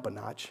taken up a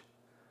notch.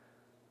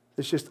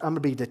 It's just, I'm going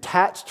to be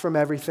detached from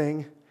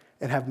everything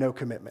and have no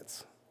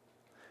commitments.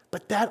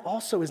 But that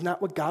also is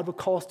not what God would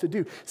call us to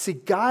do. See,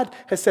 God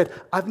has said,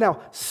 I've now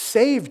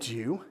saved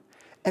you,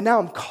 and now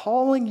I'm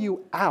calling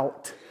you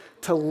out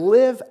to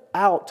live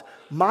out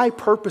my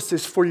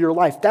purposes for your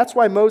life. That's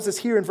why Moses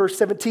here in verse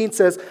 17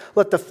 says,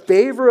 let the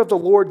favor of the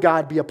Lord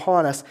God be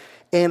upon us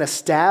and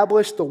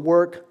establish the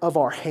work of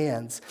our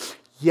hands.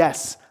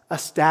 Yes,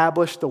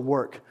 establish the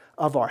work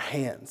of our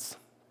hands.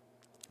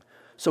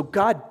 So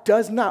God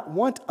does not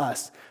want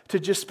us to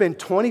just spend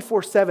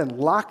 24/7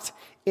 locked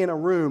in a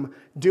room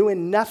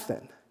doing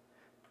nothing.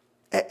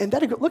 And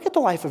look at the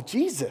life of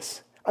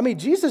Jesus. I mean,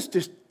 Jesus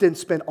just didn't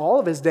spend all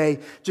of his day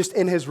just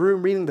in his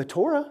room reading the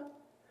Torah.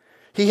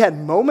 He had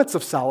moments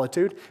of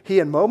solitude. He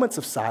had moments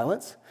of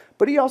silence.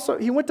 But he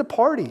went to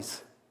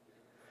parties.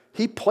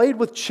 He played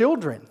with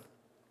children.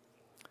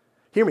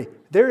 Hear me.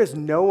 There is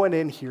no one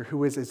in here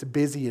who is as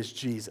busy as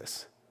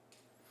Jesus.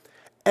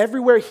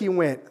 Everywhere he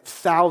went,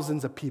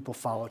 thousands of people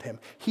followed him.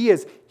 He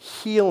is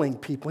healing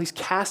people. He's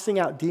casting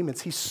out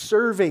demons. He's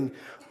serving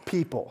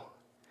people.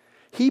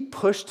 He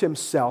pushed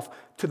himself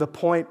to the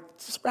point,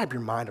 just wrap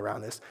your mind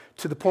around this,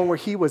 to the point where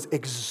he was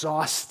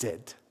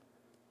exhausted.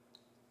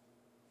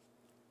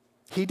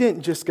 He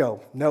didn't just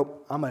go,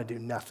 nope, I'm going to do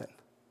nothing.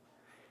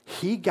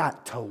 He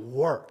got to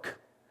work.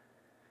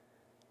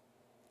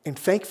 And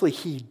thankfully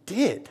he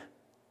did.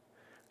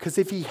 Because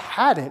if he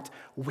hadn't,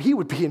 we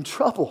would be in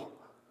trouble.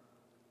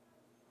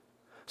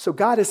 So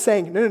God is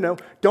saying, no,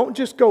 don't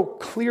just go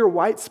clear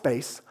white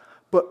space,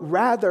 but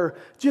rather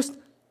just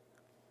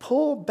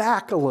pull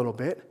back a little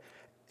bit,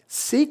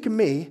 seek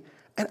me,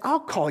 and I'll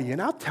call you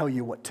and I'll tell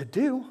you what to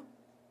do.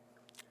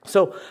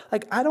 So,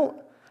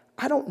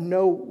 I don't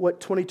know what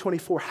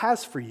 2024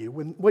 has for you,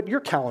 what your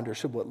calendar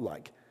should look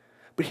like.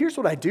 But here's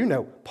what I do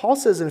know. Paul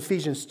says in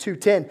Ephesians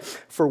 2:10,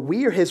 for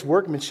we are his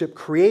workmanship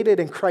created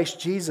in Christ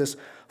Jesus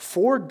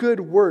for good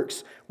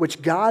works,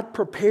 which God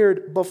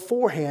prepared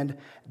beforehand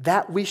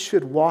that we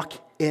should walk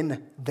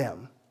in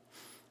them.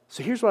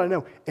 So here's what I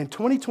know. In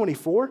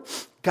 2024,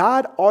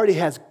 God already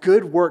has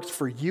good works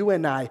for you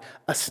and I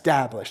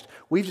established.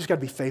 We've just got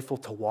to be faithful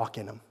to walk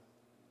in them.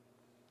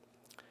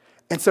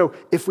 And so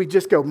if we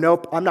just go,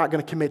 nope, I'm not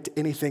going to commit to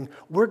anything,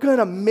 we're going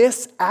to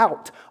miss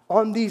out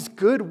on these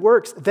good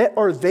works that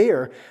are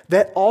there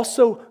that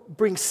also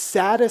bring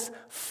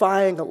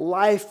satisfying,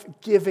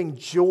 life-giving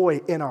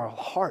joy in our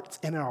hearts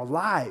and in our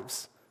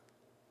lives.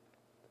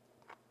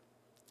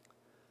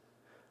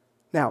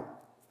 Now,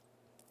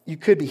 you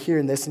could be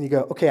hearing this and you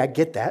go, okay, I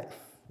get that.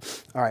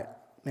 All right,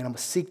 man, I'm going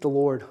to seek the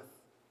Lord.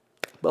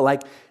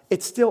 But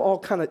it's still all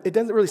kind of, it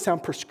doesn't really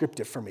sound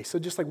prescriptive for me. So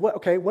just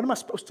what am I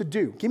supposed to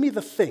do? Give me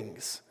the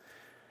things,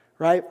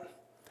 right?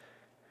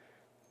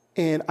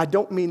 And I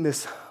don't mean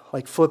this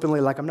flippantly,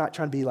 I'm not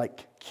trying to be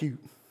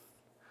cute.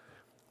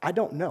 I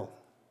don't know.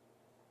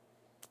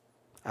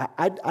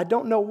 I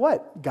don't know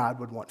what God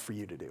would want for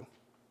you to do.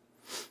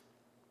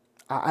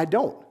 I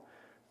don't.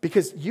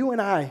 Because you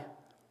and I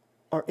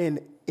are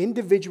in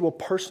individual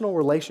personal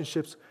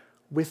relationships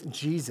with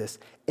Jesus,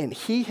 and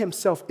he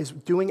himself is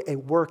doing a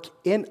work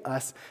in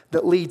us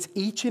that leads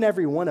each and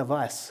every one of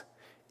us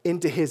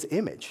into his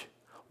image.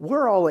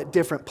 We're all at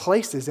different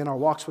places in our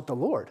walks with the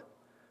Lord.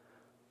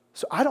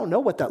 So I don't know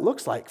what that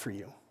looks like for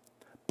you.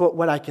 But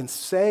what I can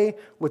say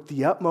with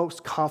the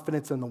utmost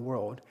confidence in the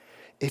world,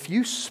 if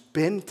you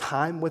spend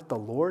time with the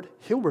Lord,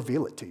 he'll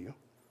reveal it to you.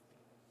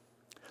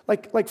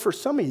 Like for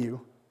some of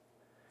you,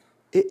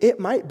 it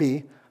might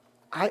be,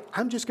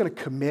 I'm just going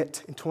to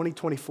commit in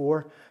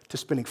 2024 to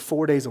spending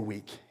 4 days a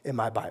week in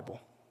my Bible.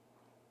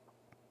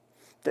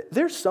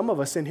 There's some of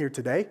us in here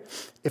today,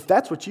 if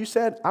that's what you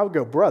said, I would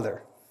go,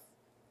 brother,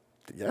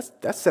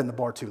 that's setting the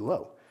bar too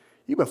low.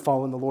 You've been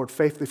following the Lord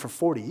faithfully for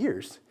 40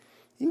 years.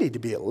 You need to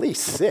be at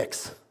least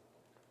 6.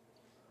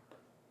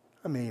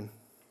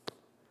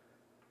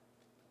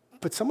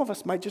 But some of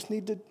us might just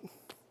need to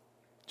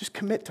just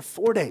commit to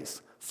 4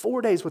 days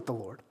with the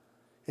Lord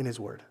in his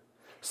word.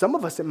 Some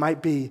of us, it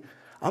might be,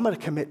 I'm going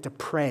to commit to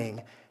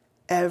praying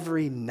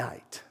every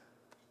night.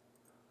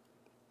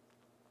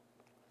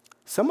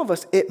 Some of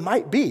us, it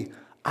might be,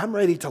 I'm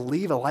ready to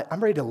lead a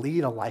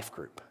life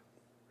group.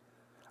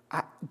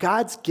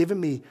 God's given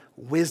me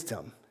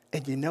wisdom,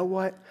 and you know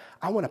what?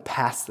 I want to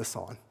pass this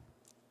on.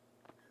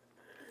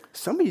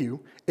 Some of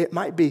you, it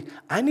might be,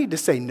 I need to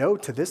say no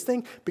to this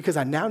thing because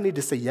I now need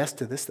to say yes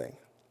to this thing.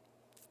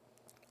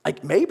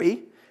 Like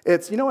maybe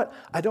it's, you know what,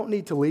 I don't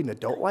need to lead an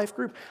adult life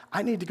group.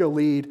 I need to go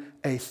lead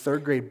a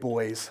third grade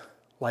boys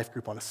life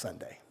group on a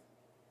Sunday.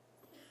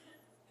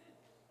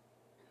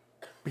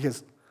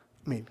 Because,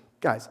 I mean,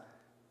 guys,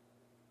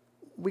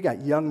 we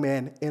got young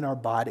men in our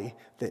body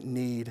that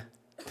need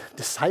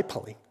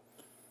discipling.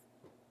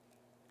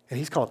 And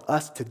he's called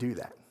us to do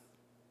that.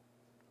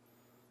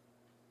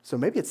 So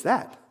maybe it's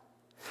that.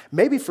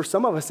 Maybe for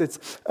some of us,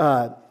 it's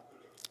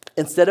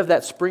instead of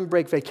that spring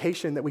break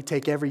vacation that we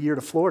take every year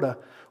to Florida,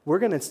 we're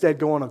going to instead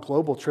go on a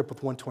global trip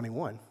with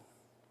 121.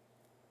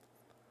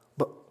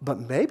 But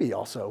maybe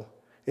also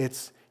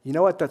it's, you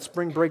know what, that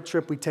spring break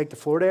trip we take to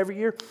Florida every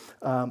year,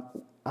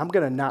 I'm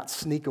going to not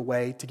sneak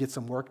away to get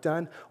some work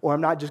done, or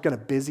I'm not just going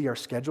to busy our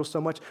schedule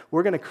so much.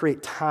 We're going to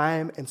create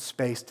time and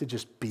space to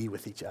just be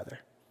with each other.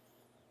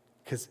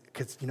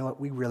 Because you know what,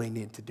 we really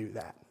need to do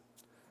that.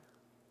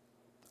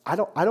 I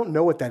don't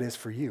know what that is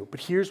for you, but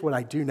here's what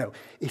I do know.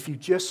 If you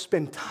just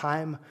spend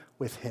time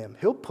with him,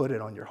 he'll put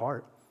it on your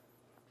heart.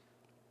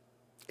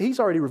 He's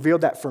already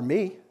revealed that for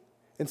me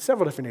in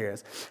several different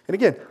areas. And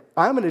again,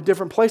 I'm in a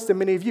different place than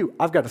many of you.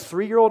 I've got a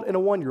 3-year-old and a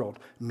 1-year-old.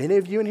 Many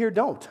of you in here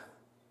don't.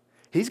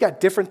 He's got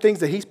different things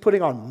that he's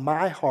putting on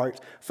my heart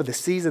for the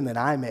season that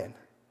I'm in.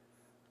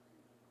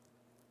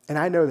 And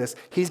I know this.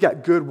 He's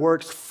got good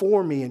works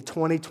for me in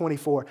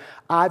 2024.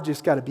 I've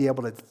just got to be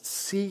able to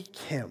seek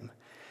him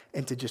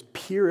and to just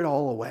peer it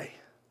all away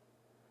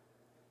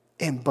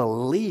and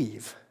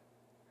believe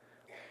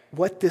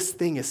what this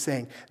thing is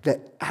saying,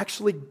 that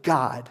actually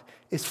God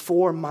is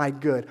for my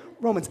good.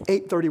 Romans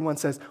 8:31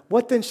 says,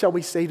 what then shall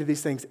we say to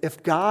these things?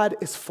 If God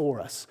is for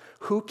us,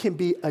 who can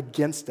be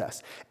against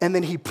us? And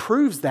then he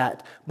proves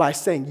that by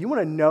saying, you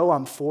want to know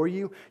I'm for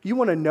you? You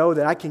want to know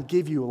that I can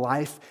give you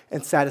life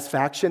and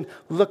satisfaction?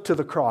 Look to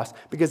the cross.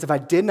 Because if I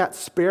did not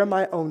spare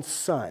my own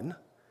son,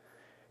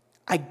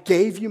 I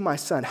gave you my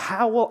son.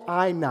 How will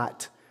I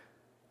not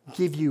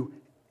give you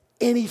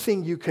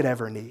anything you could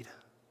ever need?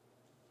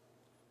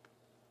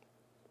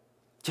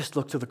 Just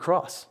look to the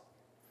cross.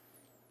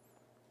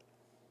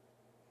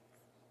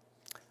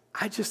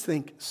 I just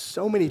think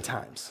so many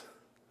times,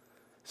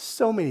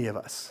 so many of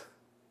us,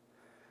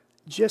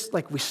 just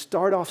like we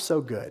start off so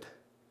good,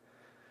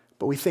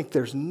 but we think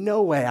there's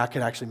no way I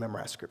could actually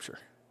memorize Scripture.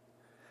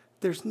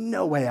 There's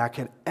no way I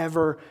could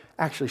ever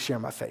actually share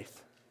my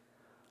faith.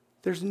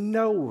 There's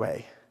no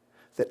way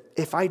that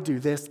if I do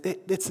this,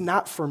 it's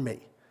not for me.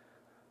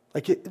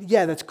 Like,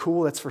 yeah, that's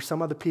cool. That's for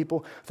some other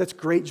people. That's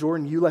great,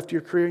 Jordan. You left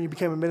your career and you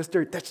became a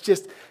minister. That's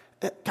just,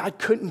 God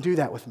couldn't do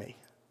that with me.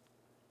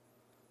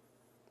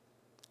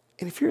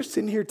 And if you're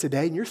sitting here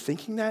today and you're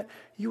thinking that,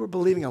 you are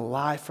believing a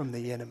lie from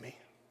the enemy.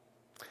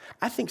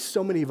 I think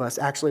so many of us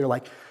actually are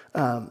like,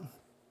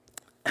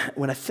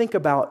 when I think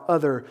about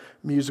other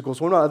musicals,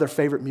 one of my other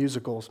favorite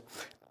musicals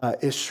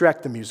is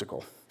Shrek the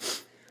Musical.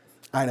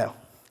 I know.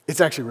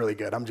 It's actually really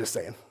good. I'm just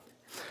saying.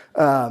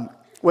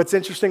 What's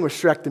interesting with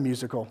Shrek the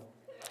Musical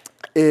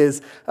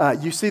is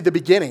you see the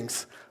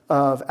beginnings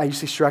of, you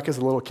see Shrek as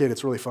a little kid.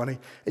 It's really funny.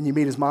 And you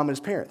meet his mom and his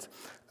parents.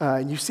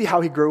 And you see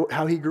how he grew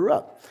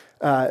up.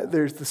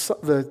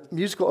 The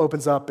musical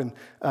opens up, and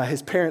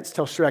his parents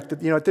tell Shrek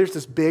that, there's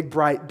this big,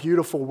 bright,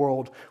 beautiful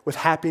world with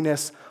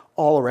happiness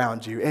all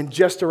around you. And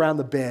just around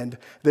the bend,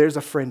 there's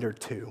a friend or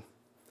two,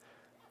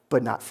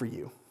 but not for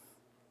you.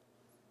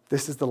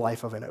 This is the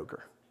life of an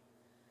ogre.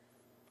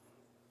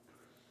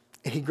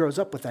 And he grows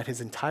up with that his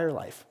entire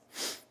life.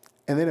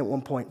 And then at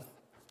one point,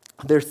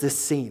 there's this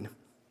scene.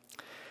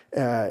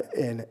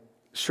 And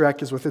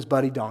Shrek is with his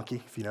buddy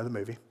Donkey, if you know the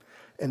movie.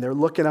 And they're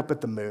looking up at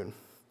the moon.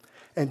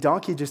 And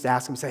Donkey just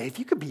asks him, if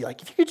you could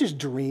just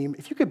dream,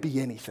 if you could be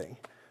anything,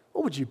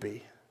 what would you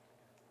be?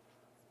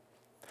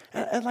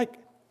 And like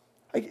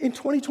in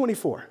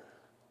 2024,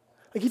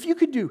 like if you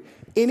could do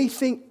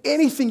anything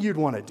you'd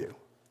want to do,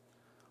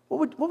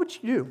 what would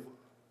you do?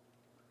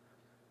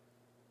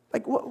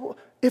 Like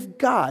if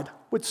God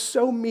would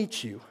so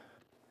meet you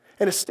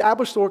and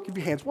establish the work of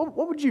your hands, what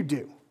would you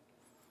do?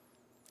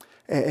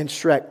 And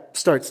Shrek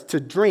starts to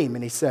dream,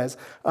 and he says,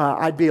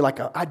 I'd be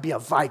a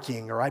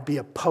Viking, or I'd be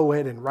a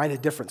poet and write a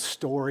different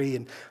story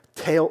and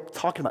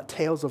talking about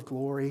tales of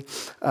glory.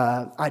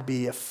 I'd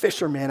be a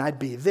fisherman. I'd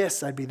be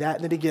this. I'd be that.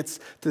 And then he gets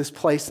to this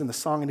place in the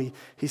song, and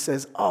he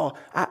says,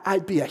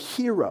 I'd be a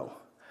hero.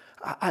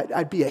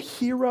 I'd be a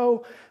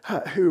hero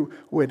who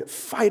would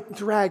fight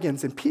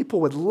dragons, and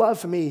people would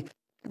love me.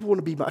 People want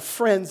to be my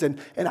friends, and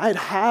I'd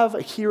have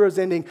a hero's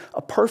ending,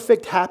 a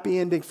perfect, happy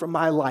ending for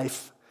my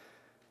life.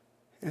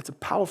 And it's a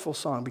powerful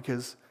song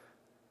because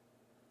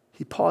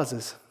he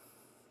pauses,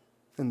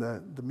 and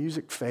the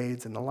music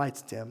fades, and the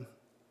lights dim.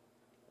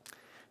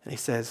 And he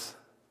says,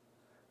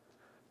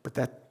 but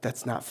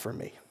that's not for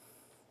me.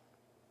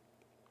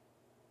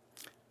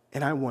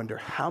 And I wonder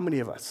how many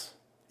of us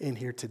in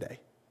here today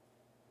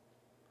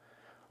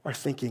are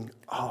thinking,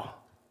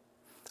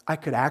 I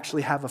could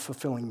actually have a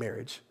fulfilling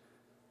marriage.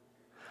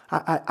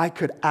 I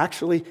could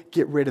actually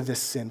get rid of this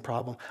sin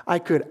problem. I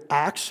could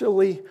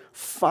actually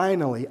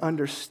finally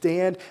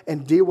understand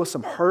and deal with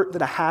some hurt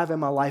that I have in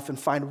my life and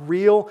find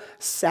real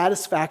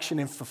satisfaction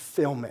and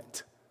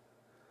fulfillment.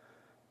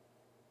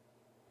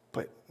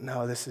 But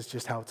no, this is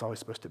just how it's always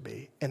supposed to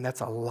be. And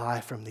that's a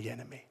lie from the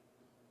enemy.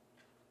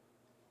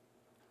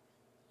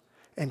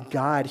 And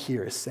God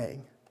here is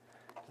saying,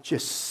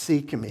 just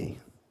seek me.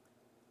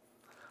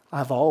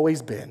 I've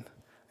always been,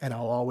 and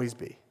I'll always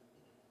be.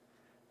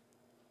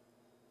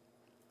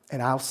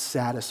 And I'll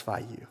satisfy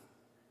you.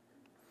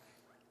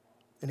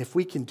 And if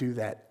we can do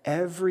that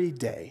every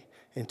day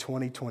in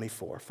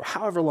 2024, for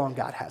however long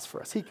God has for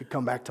us, he could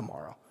come back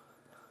tomorrow.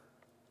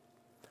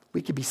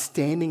 We could be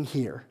standing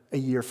here a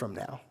year from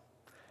now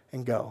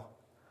and go,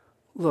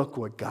 look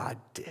what God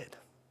did.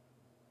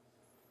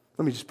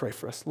 Let me just pray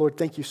for us. Lord,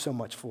 thank you so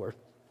much for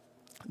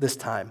this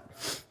time.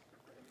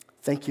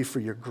 Thank you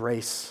for your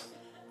grace.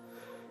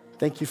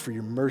 Thank you for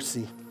your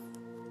mercy.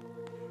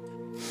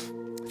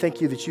 Thank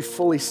you that you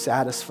fully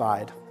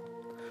satisfied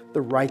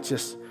the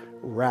righteous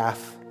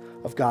wrath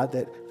of God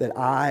that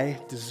I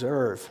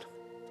deserved.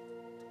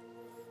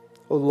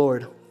 Oh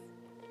Lord,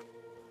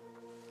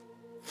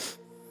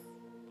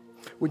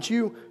 would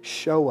you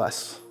show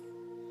us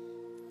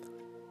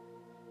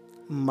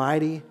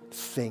mighty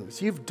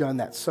things? You've done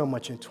that so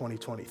much in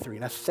 2023,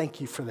 and I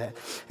thank you for that.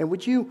 And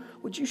would you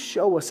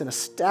show us and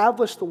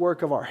establish the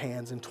work of our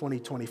hands in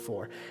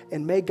 2024?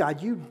 And may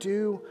God, you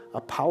do a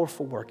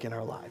powerful work in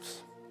our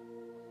lives.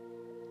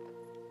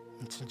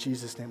 It's in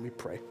Jesus' name we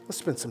pray. Let's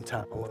spend some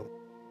time alone.